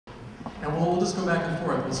just go back and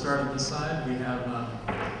forth. We'll start at this side. We have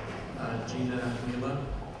Gina and Camila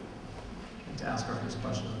to ask our first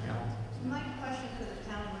question of the panel. My question for the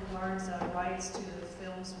panel regards rights to the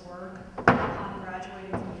film's work upon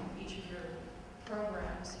graduating from each of your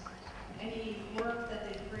programs. Any work that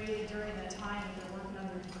they created during the time that they're working on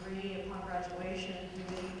their degree upon graduation, do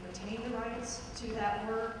they retain the rights to that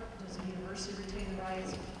work? Does the university retain the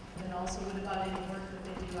rights? And then also, what about any work that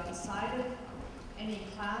they do outside of any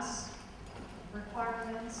class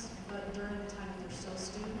requirements, but during the time that they're still a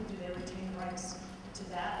student, do they retain rights to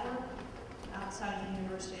that work outside of the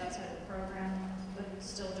university, outside of the program, but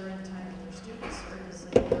still during the time that they're students, or does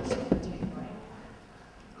the university retain the right?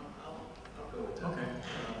 I'll go with that. Okay.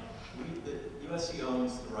 The USC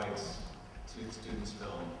owns the rights to the students'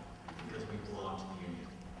 film because we belong to the union.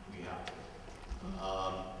 We have to.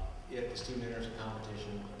 If the student enters a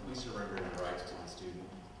competition, we surrender the rights to the student.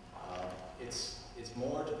 It's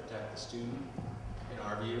more to protect the student, in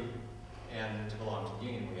our view, and to belong to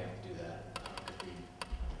the union, we have to do that because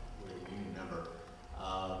we're a union member.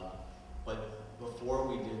 But before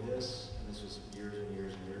we did this, and this was years and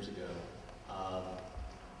years and years ago,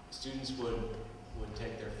 students would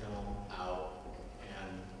take their film out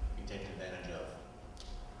and be taken advantage of.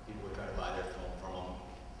 People would try to buy their film from them,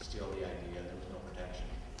 steal the idea, there was no protection.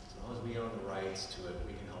 As long as we own the rights to it,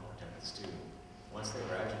 we can help protect the student. Once they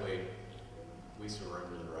graduate, we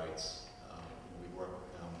surrender the rights. We work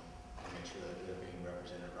with them to make sure that they're being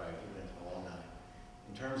represented right, even if an alumni.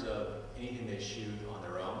 In terms of anything they shoot on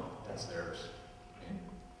their own, that's theirs. And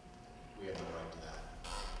we have no right to that.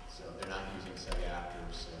 So they're not using SAG-AFTRA,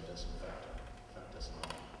 so it doesn't affect us at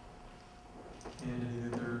all. And any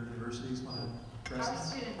other universities want to address Our this?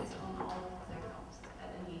 students own all of their films at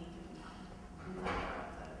any given time, inside or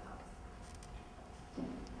outside of the house.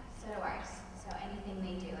 So do ours. So anything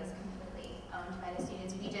they do is completely owned by the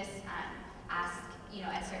students. We just ask,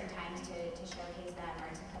 at certain times to showcase them or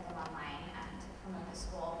to put them online to promote the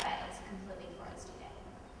school, but it's completely for the student.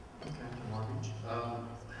 Okay, Mortgage.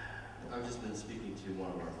 I've just been speaking to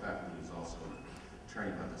one of our faculty who's also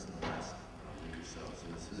training about this in the last week or so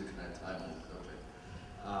this is a kind of timely subject.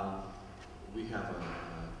 We have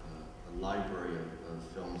a library of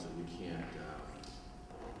films that we can't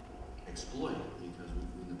exploit because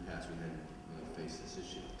in the past we hadn't really faced this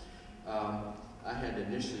issue. I had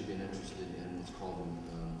initially been interested in what's called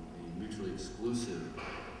a mutually exclusive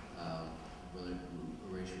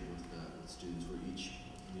arrangement with students where each,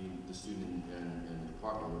 the student and the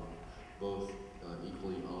department would both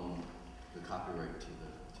equally own the copyright to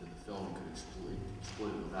the film and could exploit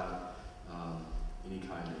it without any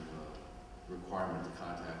kind of requirement to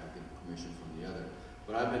contact or get permission from the other.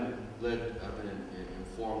 But I've been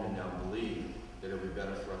informed and now believe that it would be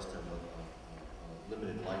better for us to have a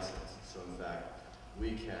limited license. So in fact,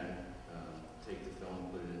 we can take the film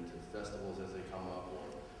and put it into festivals as they come up, or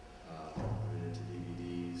put it into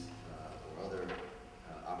DVDs or other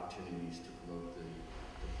opportunities to promote the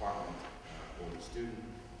department or the student,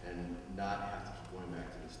 and not have to keep going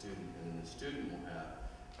back to the student. And then the student will have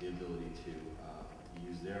the ability to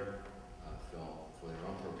use their film for their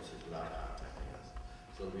own purposes without contacting us.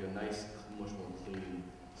 So it'll be a nice, much more clean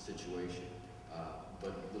situation.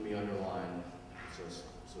 But let me underline, so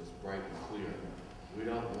it's bright and clear, we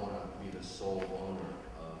don't want to be the sole owner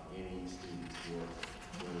of any student's work,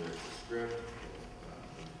 whether it's a script,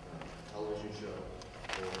 a television show,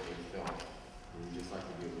 or a film. What we just like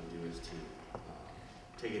to be able to do is to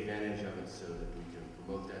take advantage of it so that we can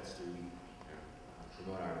promote that student and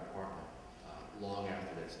promote our department long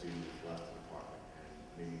after that student has left the department, and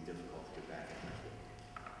it may be difficult to get back in touch with.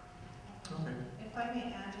 Okay. If I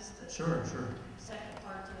may add just a Sure. second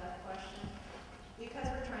part to that question. Because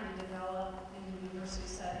we're trying to develop in the university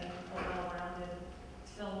setting a well-rounded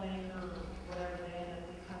filmmaker, or whatever they end up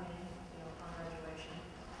becoming, upon graduation,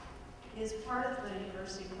 is part of the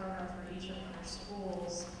university program for each of their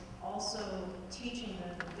schools also teaching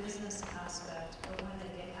them the business aspect of when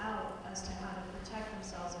they get out as to how to protect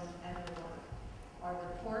themselves and their work? Are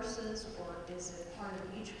there courses, or is it part of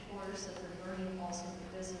each course that they're learning also the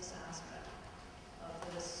business aspect of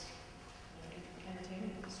this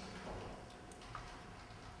entertainment industry?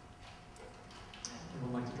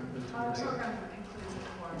 Would like to jump into Our this? program includes a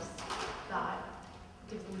course that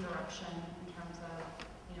gives them direction in terms of,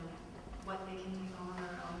 what they can take on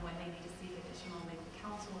their own, when they need to seek additional legal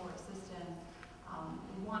counsel or assistance.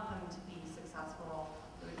 We want them to be successful.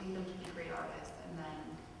 We need them to be great artists, and then,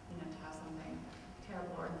 to have something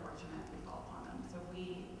terrible or unfortunate fall upon them. So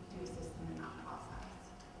we do assist them in that process.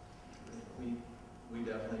 We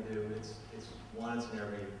definitely do. It's in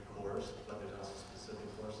every course, but there's also specific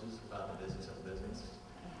courses about the business of business.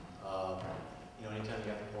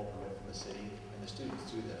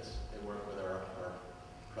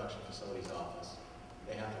 production facilities office.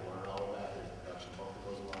 They have to learn all of that. There's a production book that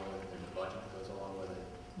goes along with it. There's a budget that goes along with it.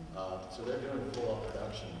 So they're doing full-up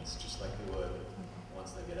productions just like they would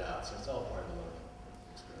once they get out. So it's all part of the learning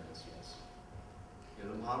experience, yes.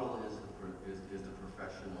 Yeah, the model is the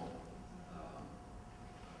professional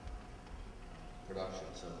production.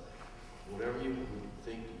 So whatever you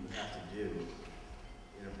think you have to do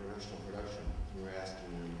in a professional production, we're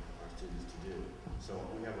asking our students to do. So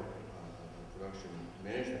we have a production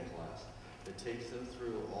management class that takes them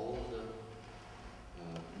through all of the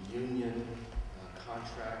union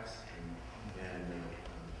contracts and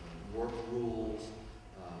work rules,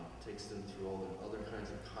 takes them through all the other kinds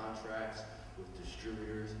of contracts with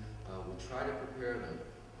distributors. We try to prepare them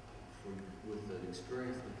with an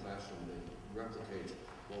experience in the classroom that replicates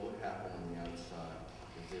what would happen on the outside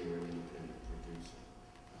if they were an independent producer.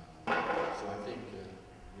 So I think,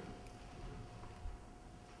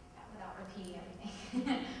 Without repeating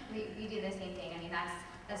everything, we do the same thing. I mean,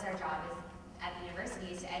 that's our job is at the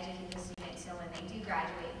university, is to educate the students so when they do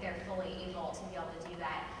graduate, they're fully able to be able to do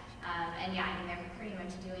that. And yeah, I mean, they're pretty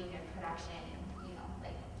much doing their production, you know,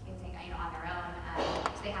 like you think, you know, on their own.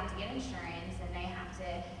 So they have to get insurance and they have to,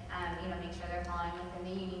 you know, make sure they're following within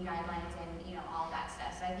the union guidelines and, you know, all that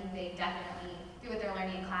stuff. So I think they definitely, through what they're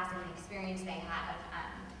learning in class and the experience they have,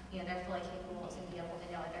 you know, they're fully capable to be able to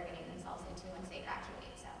know what they're getting themselves into once they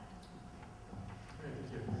graduate. So. All right,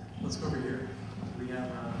 thank you. Let's go over here. We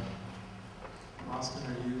have Austin,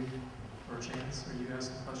 are you, or Chance, are you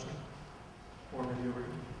asking a question? Or maybe over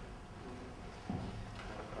here.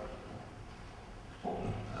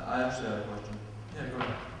 I actually have a question. Yeah, go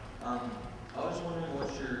ahead. I was just wondering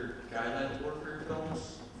what your guidelines were for your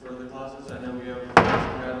films for the classes. I know we have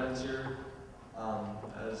some guidelines here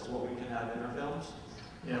as to what we can have in our films.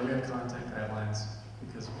 Yeah, we have content guidelines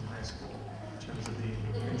because we're in high school in terms of the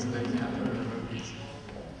things that they can't put in the movies.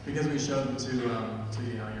 Because we showed them to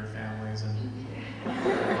you know, your families and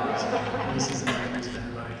nieces and nephews and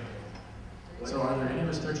everybody. So are there any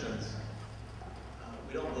restrictions?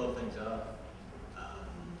 We don't blow things up.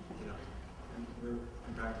 You know, we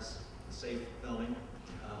practice safe filming.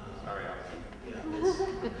 Sorry,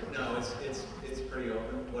 Yeah, it's pretty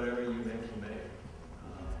open. Whatever you make, you make.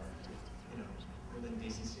 You know, within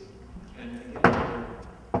decency. And again,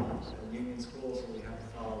 we're a union school, so we have to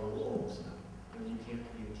follow the rules. You know, you can't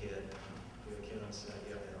be a kid. You have a kid on set,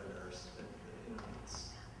 you have to have a nurse. You know,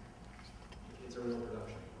 it's a real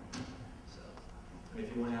production. So, I mean, if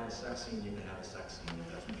you want to have a sex scene, you can have a sex scene if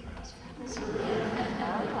that's what you're asking. So,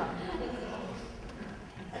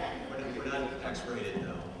 we're not X-rated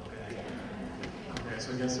though. Okay. Okay, so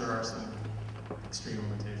I guess there are some extreme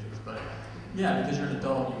limitations, but yeah, because you're an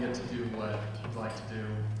adult, you get to do what you'd like to do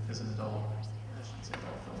as an adult. I shouldn't say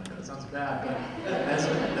adult film like that, it sounds bad, but as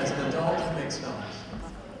an adult who makes films,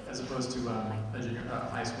 as opposed to a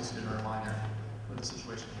high school student or a minor, where the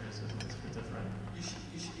situation here is a bit different.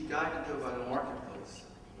 you should be guided though by the marketplace.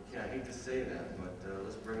 Okay, I hate to say that, but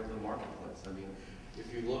let's bring up the marketplace. I mean,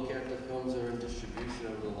 if you look at the films that are in distribution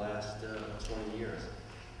over the last 20 years,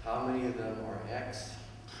 how many of them are X?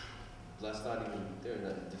 That's not even, they're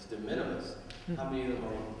not, just de minimis. How many of them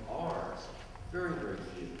are R's? Very, very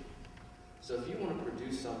few. So if you want to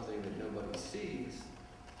produce something that nobody sees,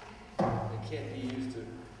 that can't be used to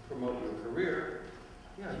promote your career,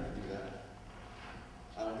 yeah, you can do that.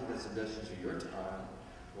 I don't think that's the best use of your time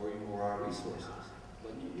or our resources.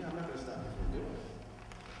 But yeah, I'm not going to stop you from doing it.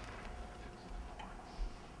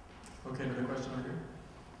 Okay, another question over here?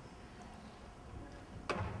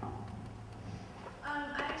 I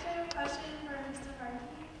actually have a question for Mr.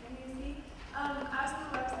 Harkey. I was on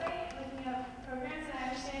the website looking up programs, and I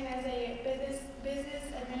understand there's a business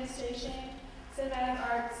administration cinematic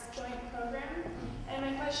arts joint program. And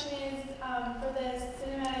my question is, for the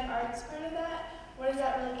cinematic arts part of that, what does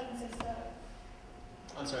that really consist of?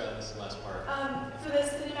 I'm sorry, I missed the last part. For the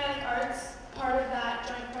cinematic arts part of that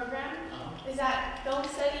joint program, is that film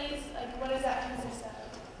studies? Like, what does that consist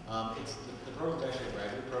of? The program's actually a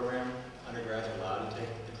graduate program. Undergrads are allowed to take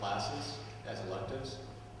the classes as electives,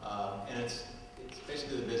 and it's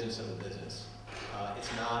basically the business of the business.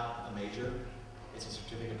 It's not a major. It's a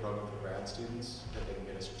certificate program for grad students that they can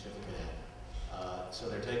get a certificate in. So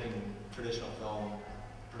they're taking traditional film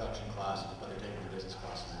production classes, but they're taking the business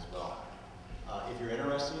classes as well. If you're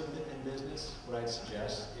interested in business, what I'd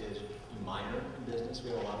suggest is you minor in business.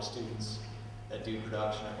 We have a lot of students that do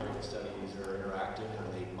production or creative studies or interactive,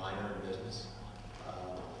 and they minor in business.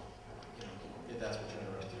 You know, if that's what you're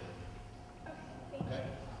interested in. Okay.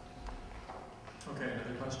 Okay,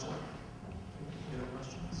 another question? Any other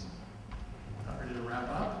questions? Ready to wrap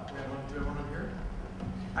up? Do we have one over here?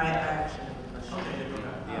 I actually have a question. Okay, go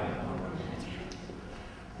ahead. Yeah,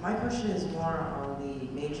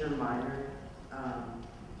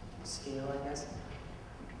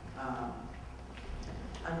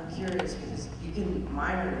 I'm curious because you can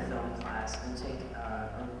minor in a film class and take,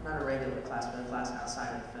 not a regular class, but a class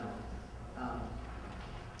outside of film.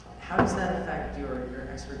 How does that affect your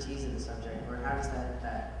expertise in the subject, or how does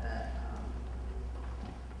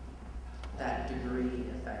that degree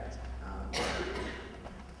affect, I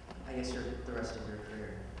guess, the rest of your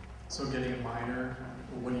career? So getting a minor,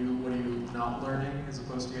 what are you not learning as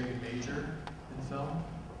opposed to getting a major in film?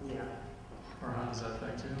 Yeah. Or how does that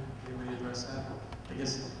affect you? Anybody address that? I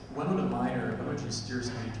guess, when would you steer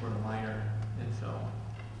somebody toward a minor in film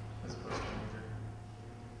as opposed to a major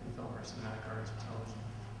in film or cinematic arts or television?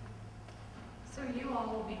 So you all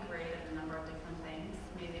will be great at a number of different things.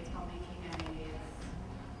 Maybe it's filmmaking and maybe it's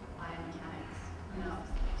biomechanics. Who knows?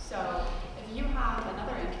 So if you have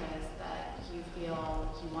another interest that you feel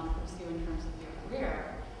you want to pursue in terms of your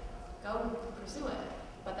career, go pursue it.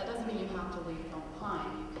 But that doesn't mean you have to leave film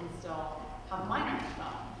behind. You can still have a minor in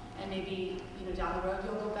film. And maybe, down the road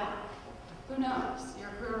you'll go back. Who knows?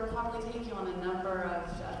 Your career will probably take you on a number of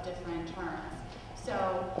different turns. So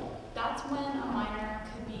that's when a minor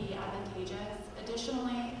could be advantageous.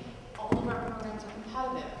 Additionally, all of our programs are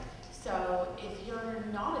competitive. So if you're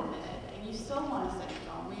not admitted and you still want to study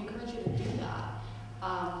film, we encourage you to do that.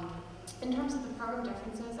 In terms of the program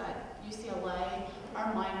differences at UCLA,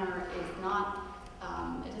 our minor is not,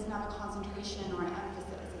 it doesn't have a concentration or an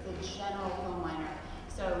emphasis. It's a general film minor.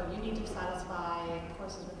 So you need to satisfy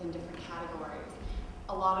courses within different categories.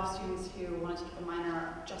 A lot of students who want to take the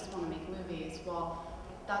minor just want to make movies. Well,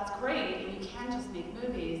 that's great, and you can just make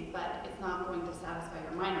movies, but it's not going to satisfy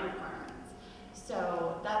your minor requirements.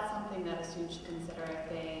 So that's something that a student should consider if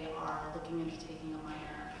they are looking into taking a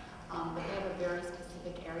minor. But they have a very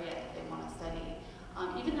specific area that they want to study.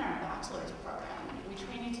 Even in our bachelor's program, we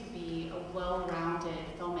train you to be a well-rounded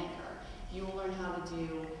filmmaker. You will learn how to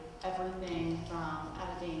do everything from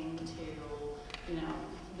editing to,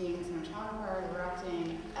 being a cinematographer,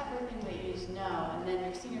 directing, everything that you need to know. And then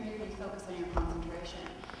your senior year, you focus on your concentration.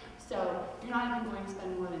 So you're not even going to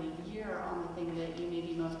spend more than a year on the thing that you may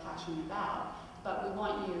be most passionate about. But we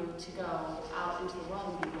want you to go out into the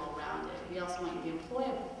world and be well-rounded. We also want you to be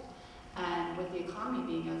employable. And with the economy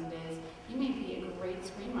being as it is, you may be a great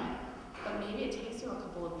screenwriter, but maybe it takes you a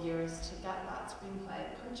couple of years to get that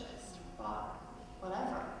screenplay purchased, bought,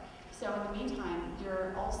 whatever. So in the meantime,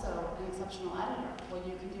 you're also an exceptional editor. Well,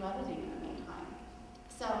 you can do editing in the meantime.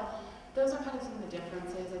 So those are kind of some of the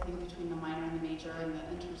differences, I think, between the minor and the major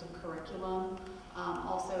in terms of curriculum.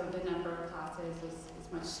 Also, the number of classes is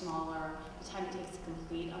much smaller. The time it takes to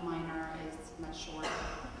complete a minor is much shorter.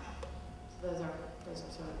 So those are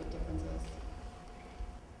sort of big differences.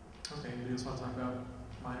 Okay, anybody else want to talk about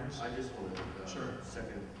minors? I just wanted to sure.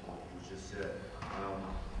 Second what was just said.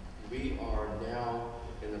 We are now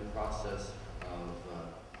in the process of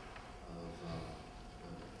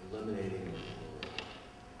eliminating or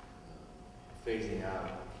phasing out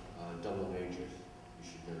double majors. You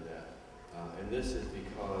should know that. And this is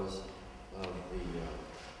because of the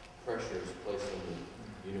pressures placed on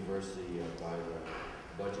the university by the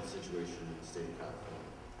budget situation in the state of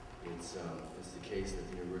California. It's the case that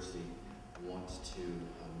the university wants to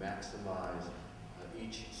maximize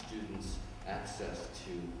each student's access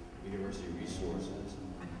to university resources,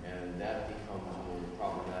 and that becomes more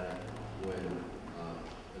problematic when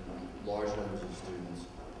large numbers of students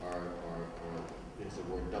are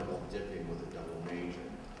we're double dipping with a double major.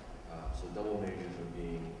 So double majors are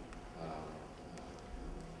being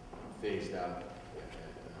phased out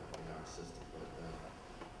in our system.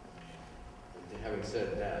 But having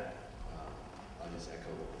said that, I'll just echo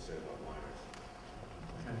what was said about minors.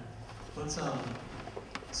 Okay, let's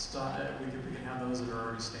stop. We can have those that are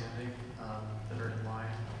already standing, that are in line.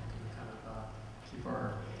 We can kind of keep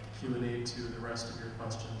our Q&A to the rest of your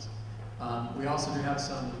questions. We also do have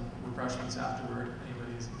some refreshments afterward.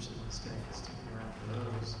 Anybody who's interested in sticking around for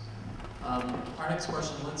those. Our next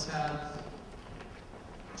question. Let's have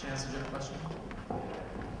a chance to get a question.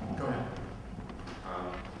 Go ahead.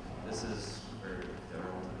 This is for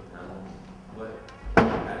everyone to the panel. What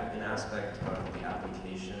an aspect of the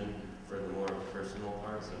application for the more personal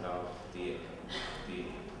parts about the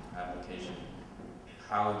application,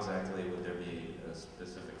 how exactly would there be a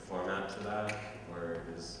specific format to that, or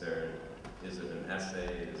is it an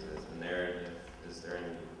essay, is it a narrative, is there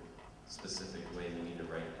any specific way you need to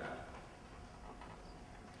write that?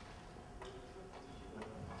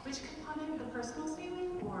 Which component, the personal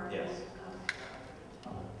statement, or? Yes.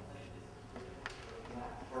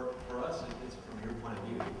 For us, it's from your point of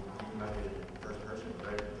view. You can write it in first person,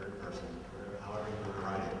 write it in third person, whatever, however you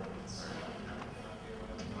write it. It's, you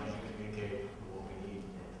want to communicate what we need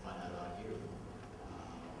to find out about you.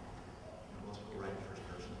 Most people write in first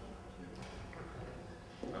person.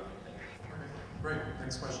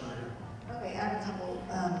 next question right here. Okay, I have a couple.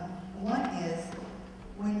 One is,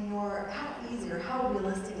 how easy or how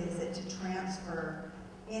realistic is it to transfer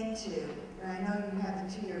into, and I know you have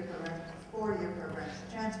the 2-year program, 4-year programs,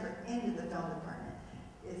 to transfer into the film department.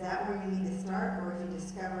 Is that where you need to start, or if you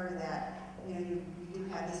discover that you do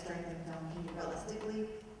have the strength in film, can you realistically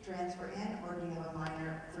transfer in, or do you have a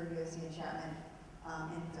minor for USC and Chapman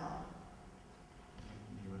in film?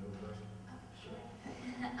 You want to go first? Sure.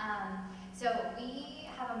 So we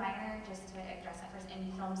have a minor, just to address that first,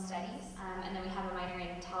 in film studies, and then we have a minor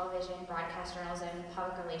in television, broadcast journalism,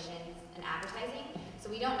 public relations, and advertising. So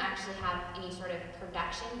we don't actually have any sort of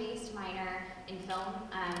production-based minor in film.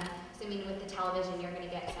 So I mean, with the television, you're going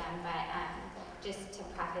to get some, but just to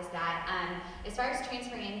preface that, as far as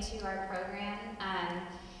transferring into our program,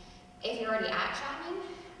 if you're already at Chapman,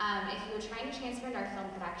 if you were trying to transfer into our film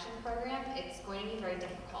production program, it's going to be very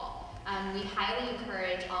difficult. We highly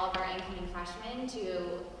encourage all of our incoming freshmen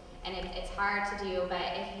to, and it's hard to do, but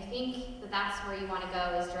if you think that that's where you want to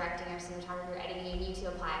go is directing or cinematography or editing, you need to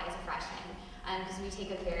apply as a freshman. Because we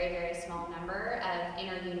take a very, very small number of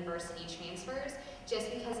inter-university transfers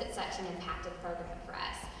just because it's such an impacted program for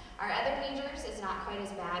us. Our other majors is not quite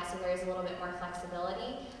as bad, so there is a little bit more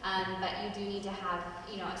flexibility, but you do need to have,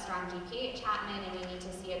 a strong GPA at Chapman, and you need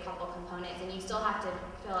to see a couple components, and you still have to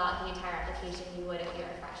fill out the entire application you would if you're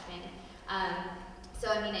a freshman.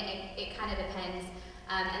 So I mean, it kind of depends.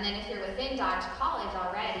 And then if you're within Dodge College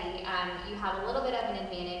already, you have a little bit of an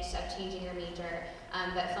advantage of changing your major,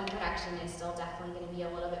 but film production is still definitely going to be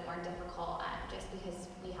a little bit more difficult just because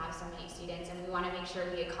we have so many students, and we want to make sure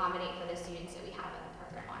we accommodate for the students that we have in the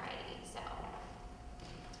program already. So,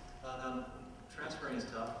 transferring is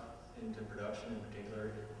tough into production in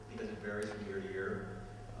particular because it varies from year to year.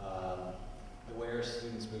 The way our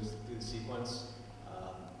students move through the sequence,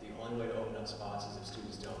 the only way to open up spots is if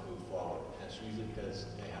students don't move forward. That's usually because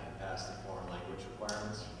they haven't passed the foreign language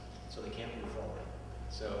requirements, so they can't move forward.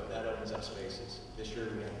 So that opens up spaces. This year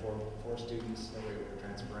we have four students that we were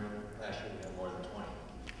transferring. Last year we had more than 20.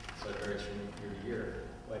 So it varies from year to year.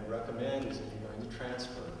 What I'd recommend is if you're going to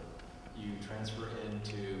transfer, you transfer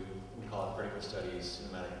into, we call it critical studies,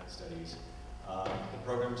 cinematic studies. The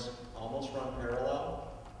programs almost run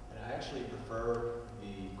parallel, and I actually prefer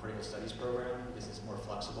the critical studies program because it's more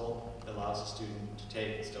flexible. It allows the student to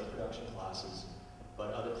take still production classes,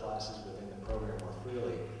 but other classes within the program more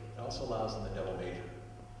freely. It also allows them to double major.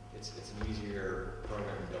 It's an easier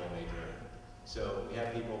program to double major in. So we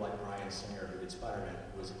have people like Brian Singer, who did Spider-Man,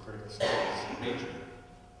 who was a critical studies major,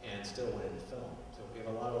 and still went into film. So we have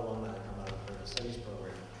a lot of alumni that come out of the critical studies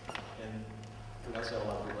program, and we also have a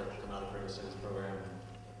lot of people that come out of the critical studies program and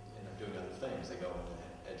end up doing other things. They go into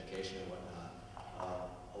education and whatnot.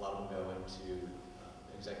 A lot of them go into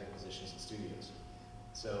executive positions in studios.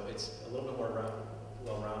 So it's a little bit more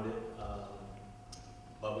well-rounded,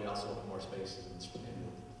 but we also have more spaces in the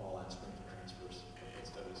fall and spring for transfers and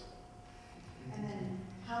studies. And then,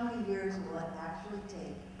 how many years will it actually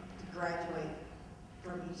take to graduate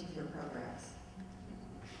from each of your programs?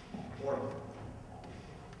 4.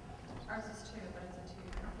 Ours is 2, but it's a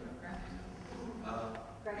 2-year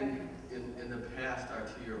program. In the past, our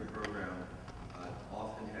 2-year program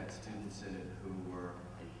often had students in it who were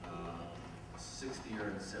 6th year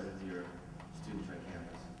and 7th year students on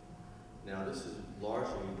campus. Now, this is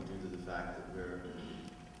largely due to the fact that we're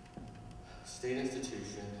a state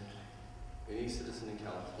institution. Any citizen in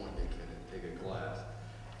California can take a class.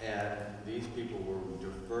 And these people were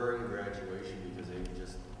deferring graduation because they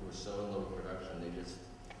just were so in low production, they just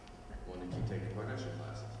wanted to keep taking production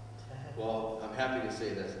classes. Well, I'm happy to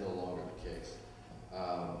say that's no longer the case.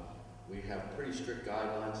 We have pretty strict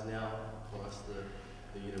guidelines now across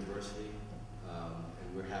the university,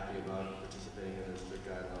 and we're happy about participating in those strict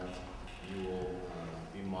guidelines. You will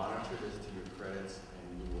be monitored as to your credits,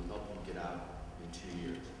 and we will help you get out in 2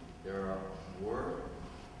 years. There were,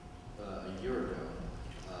 a year ago,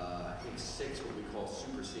 I think 6 what we call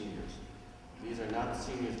super seniors. These are not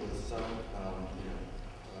seniors with some,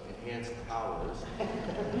 enhanced powers,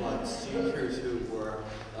 but seniors who were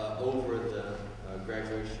over the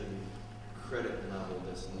graduation credit level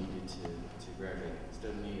that's needed to graduate.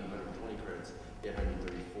 Instead of needing 120 credits, they have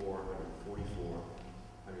 134, 144,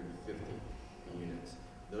 150 units.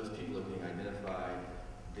 Those people are being identified.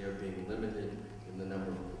 They're being limited in the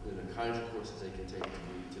number of, in the kinds of courses they can take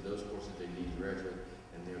to those courses they need to graduate,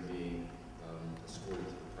 and they're being escorted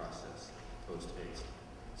through the process post-haste.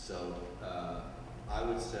 So I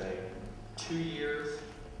would say 2 years,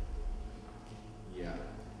 yeah,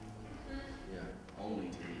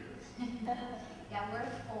 only 2 years. yeah, we're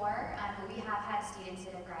 4, but we have had students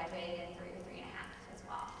that have graduated in 3 or 3.5 as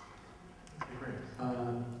well. Okay, great.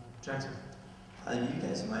 Jackson. You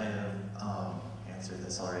guys might have answered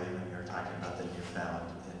this already when you were talking about the newfound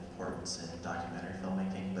importance in documentary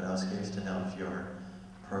filmmaking, but I was curious to know if your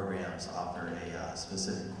programs offer a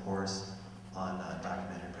specific course on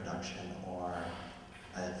documentary production, or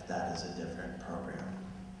if that is a different program.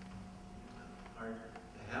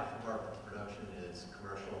 Half of our production is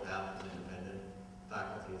commercial, half is independent.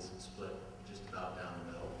 Faculty is split just about down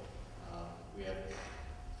the middle. We have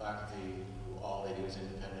faculty who all they do is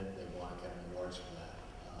independent. They won Academy Awards for that.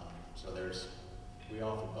 We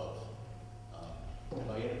offer both.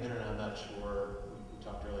 By independent, I'm not sure. We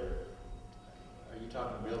talked earlier. Are you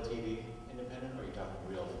talking real TV independent, or are you talking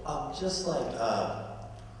real? Just like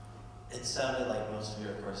it sounded like most of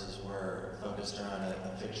your courses were focused around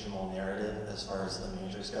a fictional narrative as far as the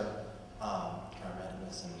majors go. Or I might have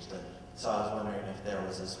misunderstood. So I was wondering if there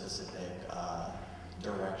was a specific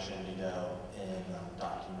direction to go in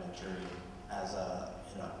documentary as a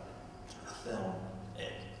film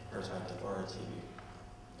perspective or a TV.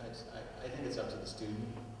 I think it's up to the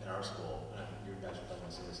student in our school, and I think you guys are probably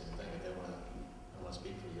going to say the same thing. If they want to, I don't want to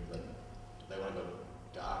speak for you, but if they want to go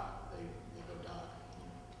doc, they go doc.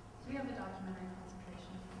 We have a documentary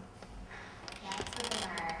concentration. Yeah, it's within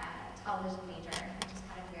our television major, which is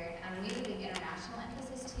kind of weird. We have a big international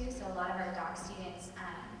emphasis too, so a lot of our doc students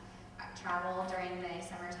travel during the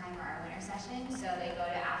summertime or our winter session. So they go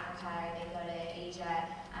to Africa, they go to Asia,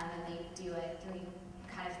 and they do a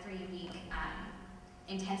 3-week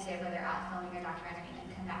intensive where they're out filming their documentary and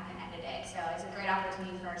then come back and edit it. So it's a great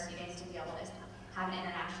opportunity for our students to be able to have an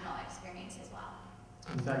international experience as well.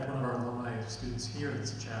 In fact, one of our alumni students here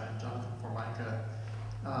that's a chaplain, Jonathan Formica,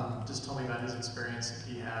 just told me about his experience that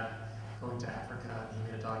he had going to Africa, and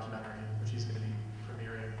he made a documentary which he's going to be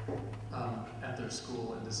premiering at their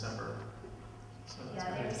school in December. So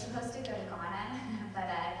yeah, they were supposed to go to Ghana, but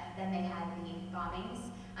then they had the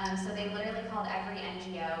bombings. So they literally called every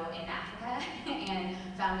NGO in Africa and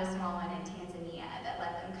found a small one in Tanzania that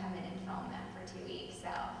let them come in and film them for 2 weeks. So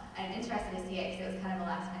I'm interested to see it because it was kind of a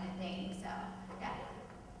last minute thing. So yeah.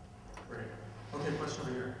 Great. Okay, question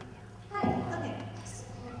over here. Hi. Okay.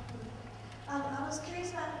 I was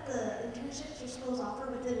curious about the internships your schools offer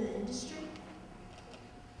within the industry.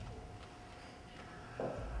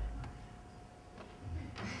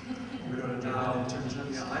 We don't have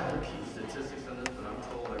internships. Yeah, I don't keep statistics on this, but I'm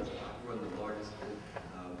told I run the largest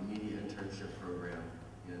media internship program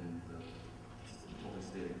in the public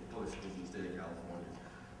schools in the state of California.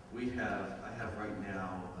 I have right now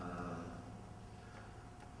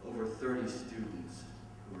over 30 students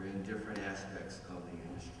who are in different aspects of the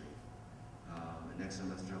industry. The next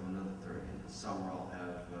semester I'll have another 30. In the summer I'll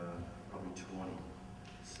have probably 20.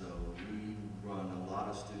 So we run a lot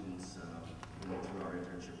of students through our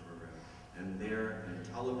internship program. And they're in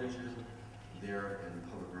television, they're in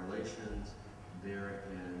public relations, they're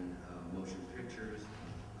in motion pictures.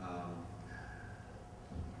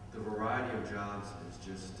 The variety of jobs is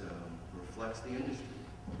just reflects the industry.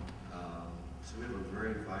 So we have a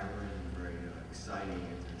very vibrant and very exciting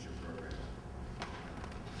internship program.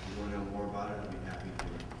 If you want to know more about it, I'd be happy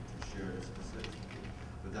to share the specifics with you.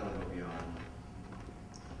 But that'll go beyond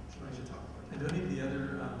what I should talk about. And do any of the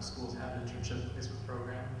other schools have an internship placement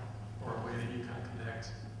program, or a way that you kind of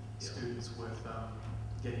connect students with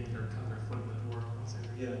getting their foot in the door?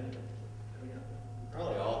 Yeah.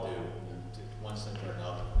 Probably all do, to one center or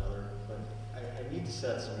another. But I need to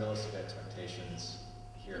set some realistic expectations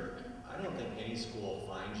here. I don't think any school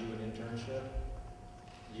finds you an internship.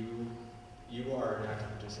 You are an active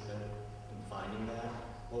participant in finding that.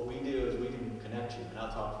 What we do is we can connect you, and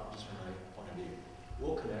I'll talk just from my point of view.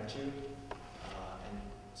 We'll connect you, and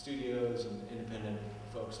studios and independent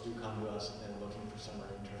folks do come to us and they're looking for summer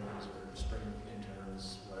interns or spring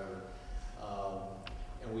interns, whatever.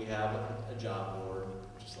 And we have a job board,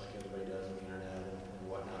 just like everybody does on the internet and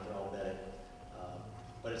whatnot. They're all vetted.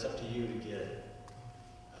 But it's up to you to get it.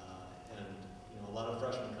 And a lot of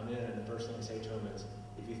freshmen come in, and the first thing I say to them is,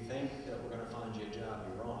 if you think that we're going to find you a job,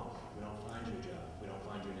 you're wrong. We don't find you a job. We don't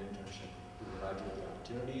find you an internship. We provide you with the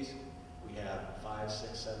opportunities. We have 5,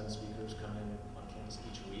 6, 7 speakers come in on campus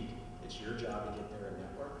each week. It's your job to get there and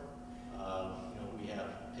network. We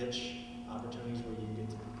have pitch opportunities where you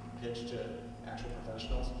get to pitch to actual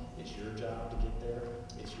professionals. It's your job to get there.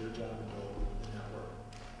 It's your job to build the network.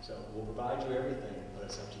 So we'll provide you everything, but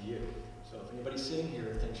it's up to you. So if anybody sitting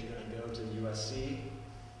here thinks you're going to go to USC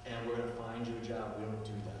and we're going to find you a job, we don't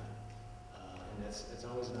do that. And it's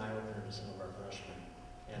always an eye-opener to some of our freshmen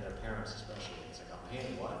and their parents especially. It's like, I'm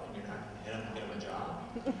paying what? And you're not going to hit them and get them a job?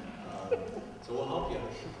 So we'll help you.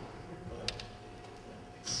 But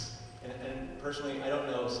and personally, I don't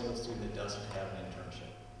know a single student that doesn't have an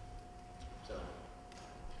internship. So,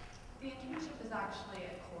 The internship is actually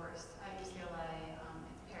a course at UCLA.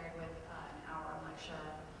 It's paired with an hour lecture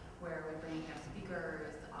where we're bringing up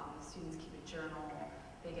speakers, the students keep a journal,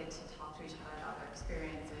 they get to talk to each other about their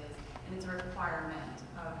experiences, and it's a requirement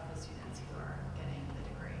of the students who are getting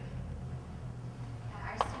the degree.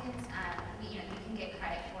 Our students, you can get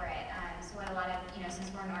credit for it. So what a lot of, since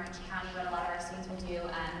we're in Orange County, what a lot of our students will do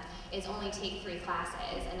is only take 3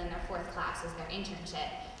 classes, and then their 4th class is their internship.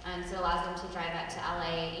 So it allows them to drive out to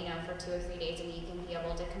LA, for 2 or 3 days a week and be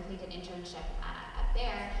able to complete an internship up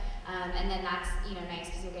there. And then that's, nice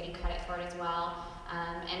because you're getting credit for it as well.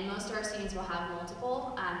 And most of our students will have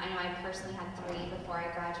multiple. I know I personally had 3 before I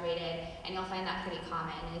graduated, and you'll find that pretty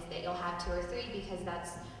common, is that you'll have 2 or 3 because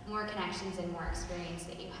that's more connections and more experience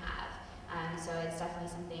that you have. So it's definitely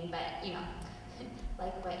something, but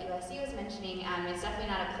like what USC was mentioning, it's definitely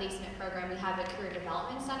not a placement program. We have a career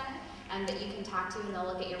development center that you can talk to, and they'll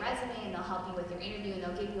look at your resume and they'll help you with your interview and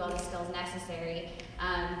they'll give you all the skills necessary.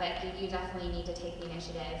 But you definitely need to take the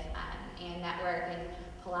initiative and network and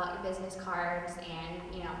pull out your business cards and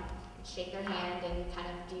shake their hand and kind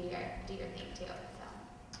of do your thing too.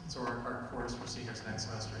 So our course for seniors next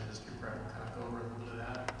semester in history prep will kind of go over a little bit of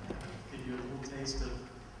that, give you a little taste of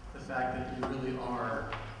the fact that you really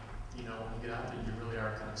are, when you get out there, you really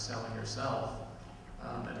are kind of selling yourself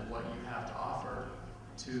and what you have to offer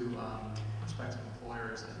to prospective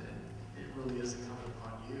employers, and it really is incumbent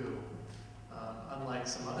upon you, unlike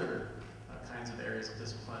some other kinds of areas of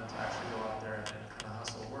discipline, to actually go out there and kind of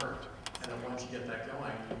hustle work. And then once you get that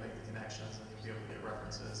going, you make the connections and you'll be able to get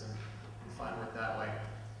references and find work that way.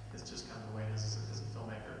 It's just kind of the way it is as a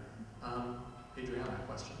filmmaker. Adriana,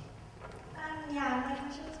 question? Yeah, my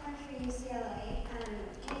question is more for UCLA.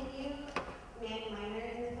 Can you minor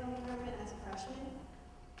in the film department as a freshman?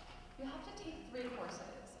 You have to take 3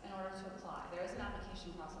 courses in order to apply. There is an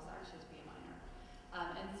application process actually to be a minor.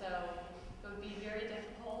 And so it would be very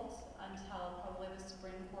difficult until probably the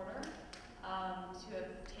spring quarter to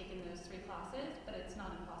have taken those 3 classes, but it's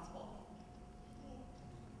not impossible.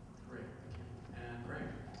 Great, thank you. And Greg?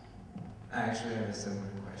 I actually have a similar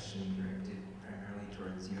question directed primarily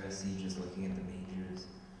towards USC, just looking at the majors.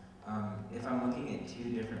 If I'm looking at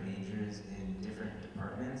 2 different majors in different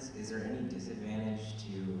departments, is there any disadvantage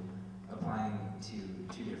to applying to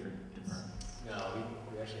 2 different departments? No,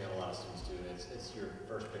 we actually have a lot of students do it. It's your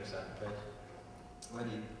first pick, second pick.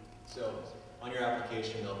 So on your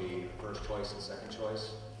application, there'll be first choice and second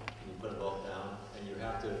choice, and you put them both down, and you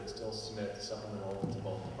have to still submit supplemental to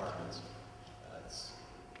both departments.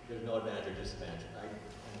 There's no advantage or disadvantage. I think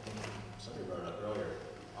somebody brought it up earlier.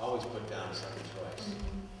 Always put down second choice.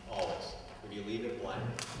 Always. If you leave it blank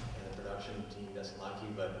and the production team doesn't like you,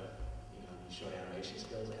 but you show animation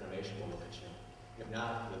skills, animation will look at you. If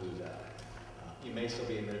not, you'll lose that. You may still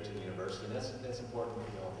be admitted to the university, and that's important for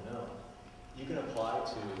you all to know. You can apply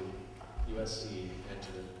to USC and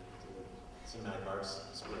to the Cinematic Arts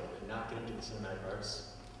School and not get into the Cinematic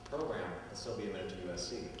Arts program and still be admitted to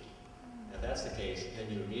USC. If that's the case, then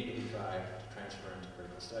you immediately try to transfer into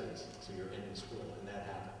critical studies, so you're in school, and that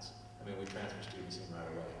happens. I mean, we transfer students in right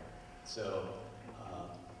away. So,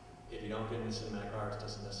 if you don't get into cinematic arts,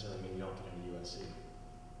 doesn't necessarily mean you don't get into USC.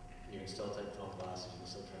 You can still take film classes, you can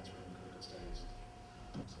still transfer into critical studies.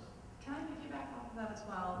 So. Can I piggyback off of that as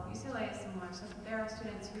well? UCLA is similar. So there are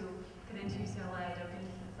students who get into UCLA, don't get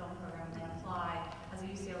into the film program, and they apply as a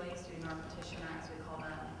UCLA student or petitioner, as we call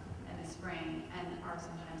them, in the spring, and are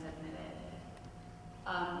sometimes admitted.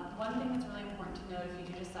 One thing that's really important to note if you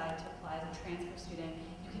do decide to apply as a transfer student,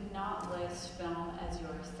 you cannot list film as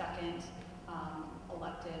your second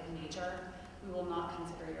elective major. We will not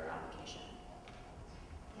consider your application.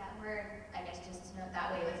 Yeah, I guess just to note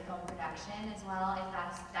that way with film production as well, if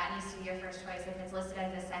that needs to be your first choice. If it's listed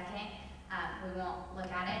as a second, we won't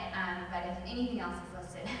look at it. But if anything else is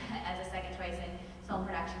listed as a second choice and film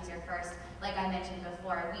production is your first, like I mentioned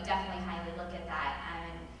before, we definitely highly look at that.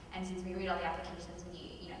 And since we read all the applications,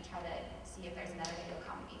 we try to see if there's another way to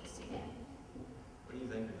accommodate the student. What do you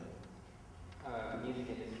think about it? Music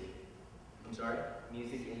industry. I'm sorry?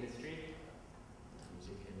 Music industry.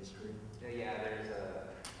 Music industry? Yeah, there's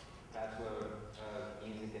a Bachelor of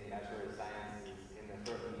Music and Bachelor of Science in the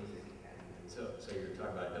film music. So you're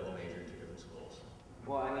talking about double major in 2 different schools?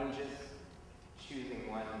 Well, I mean, just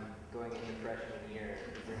choosing one going into freshman year,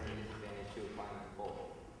 is there any disadvantage to applying to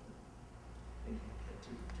both?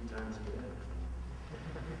 Two times a day.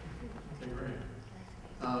 Okay, great.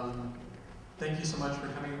 Thank you so much for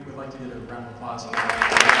coming. We'd like to get a round of applause.